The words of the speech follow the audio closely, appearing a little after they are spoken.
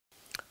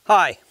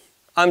Hi,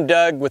 I'm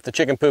Doug with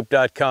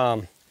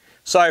thechickenpoop.com.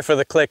 Sorry for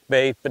the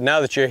clickbait, but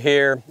now that you're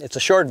here, it's a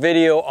short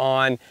video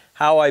on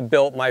how I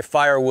built my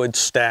firewood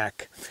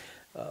stack.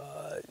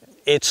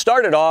 It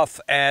started off,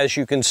 as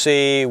you can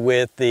see,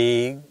 with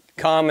the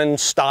common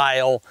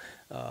style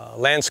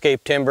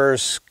landscape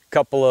timbers,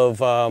 couple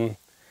of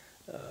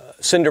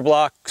cinder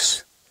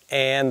blocks,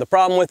 and the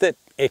problem with it,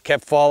 it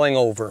kept falling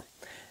over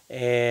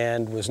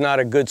and was not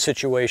a good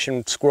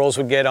situation. Squirrels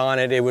would get on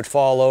it, it would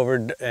fall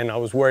over, and I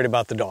was worried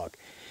about the dog.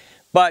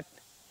 But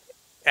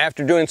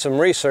after doing some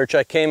research,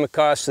 I came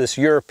across this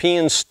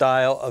European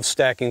style of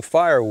stacking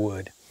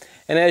firewood.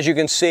 And as you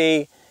can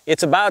see,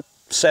 it's about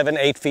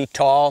 7-8 feet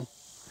tall,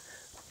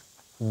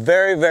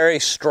 very, very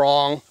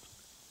strong,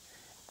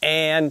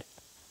 and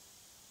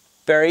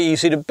very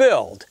easy to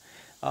build.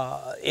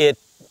 What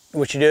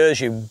you do is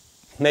you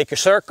make your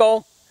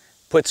circle,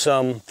 put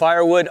some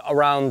firewood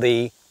around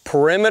the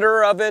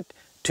perimeter of it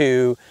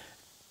to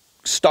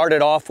start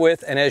it off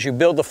with, and as you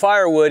build the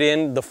firewood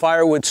in, the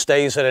firewood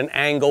stays at an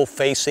angle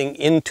facing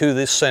into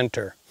the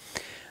center.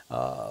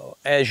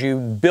 As you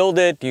build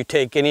it, you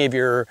take any of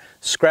your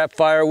scrap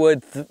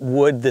firewood,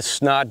 wood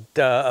that's not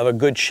of a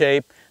good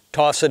shape,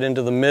 toss it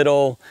into the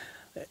middle,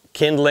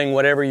 kindling,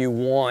 whatever you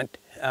want,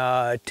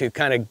 to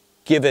kind of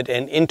give it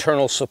an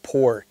internal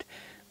support.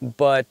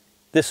 But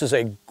this is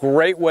a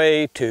great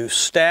way to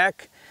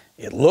stack.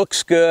 It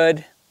looks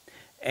good,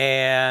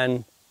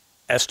 and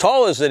as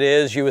tall as it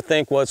is, you would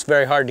think, well, it's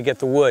very hard to get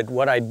the wood.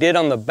 What I did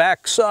on the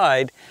back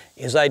side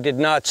is I did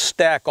not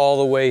stack all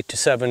the way to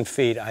 7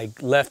 feet. I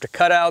left a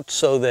cutout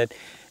so that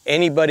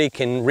anybody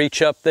can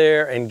reach up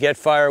there and get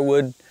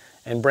firewood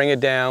and bring it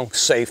down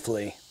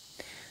safely.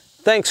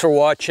 Thanks for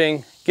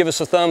watching. Give us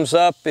a thumbs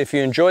up if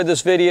you enjoyed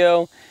this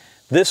video.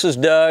 This is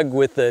Doug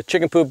with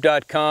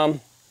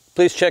thechickenpoop.com.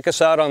 Please check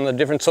us out on the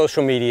different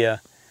social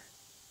media.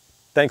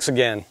 Thanks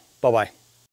again. Bye-bye.